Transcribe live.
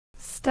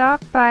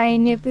Stop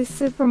buying at the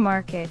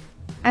supermarket.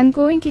 I'm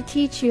going to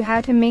teach you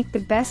how to make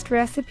the best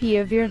recipe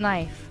of your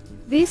life.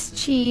 This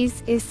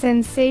cheese is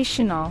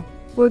sensational.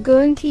 We're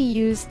going to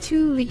use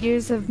 2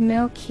 liters of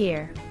milk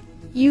here.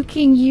 You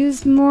can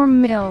use more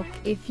milk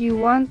if you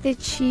want the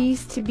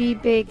cheese to be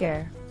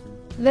bigger.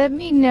 Let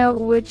me know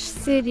which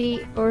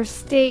city or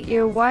state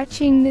you're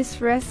watching this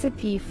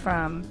recipe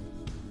from.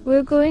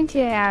 We're going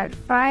to add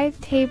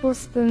 5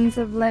 tablespoons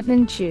of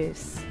lemon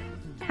juice.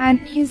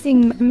 I'm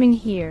using lemon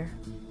here.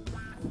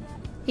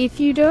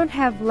 If you don't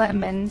have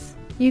lemons,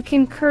 you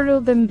can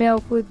curdle the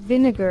milk with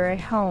vinegar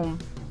at home.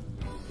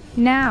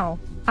 Now,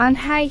 on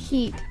high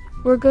heat,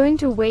 we're going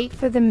to wait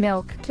for the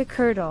milk to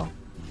curdle.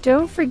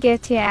 Don't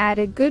forget to add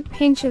a good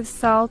pinch of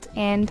salt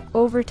and,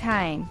 over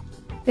time,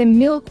 the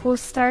milk will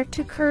start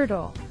to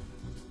curdle.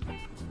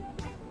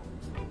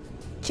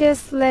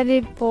 Just let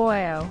it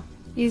boil.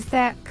 Is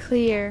that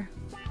clear?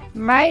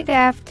 Right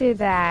after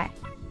that,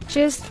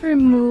 just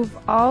remove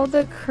all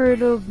the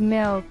curdled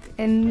milk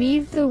and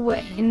leave the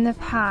whey in the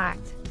pot.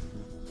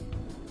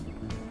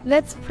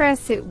 Let's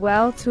press it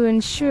well to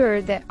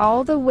ensure that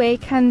all the whey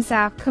comes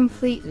out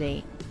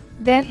completely.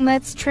 Then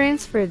let's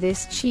transfer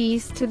this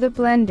cheese to the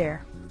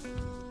blender.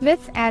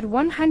 Let's add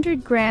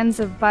 100 grams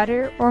of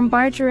butter or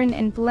margarine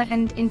and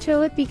blend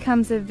until it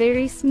becomes a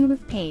very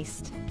smooth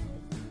paste.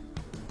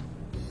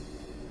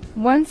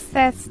 Once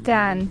that's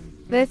done,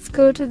 let's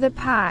go to the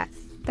pot.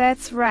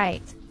 That's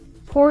right.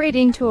 Pour it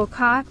into a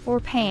pot or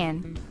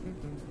pan.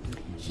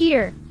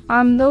 Here,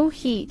 on low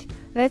heat,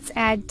 let's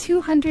add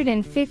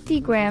 250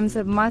 grams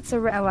of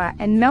mozzarella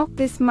and melt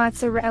this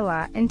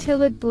mozzarella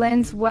until it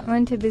blends well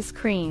into this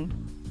cream.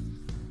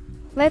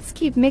 Let's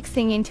keep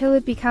mixing until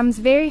it becomes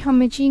very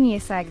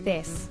homogeneous like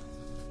this.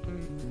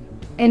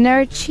 And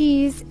our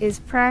cheese is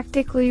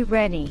practically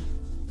ready.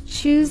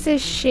 Choose a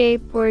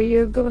shape where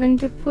you're going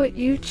to put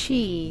your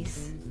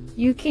cheese.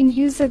 You can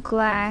use a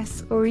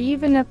glass or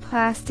even a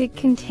plastic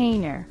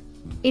container.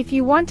 If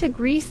you want to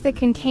grease the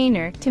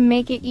container to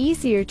make it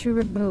easier to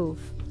remove,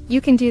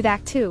 you can do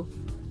that too.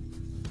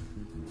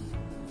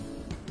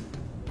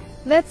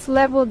 Let's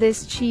level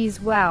this cheese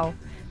well.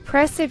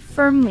 Press it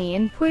firmly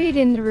and put it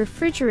in the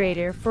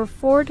refrigerator for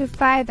 4 to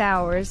 5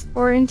 hours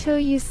or until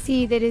you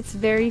see that it's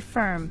very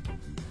firm.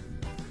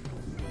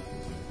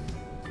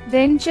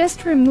 Then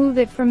just remove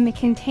it from the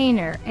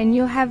container and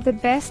you'll have the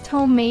best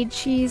homemade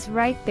cheese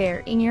right there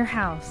in your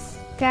house.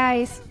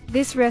 Guys,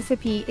 this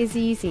recipe is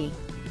easy.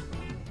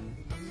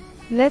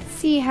 Let's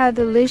see how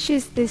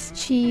delicious this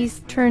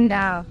cheese turned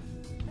out.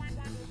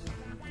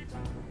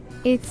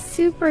 It's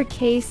super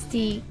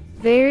tasty,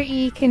 very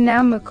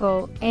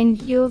economical, and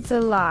yields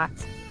a lot.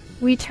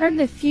 We turned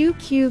a few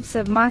cubes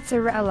of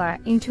mozzarella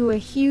into a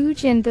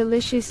huge and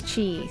delicious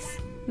cheese.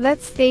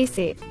 Let's face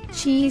it,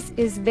 cheese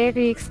is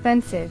very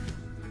expensive.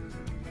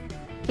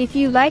 If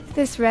you like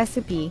this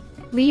recipe,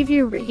 leave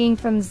your rating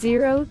from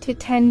 0 to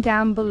 10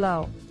 down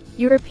below.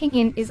 Your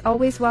opinion is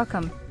always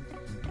welcome.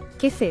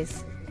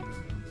 Kisses.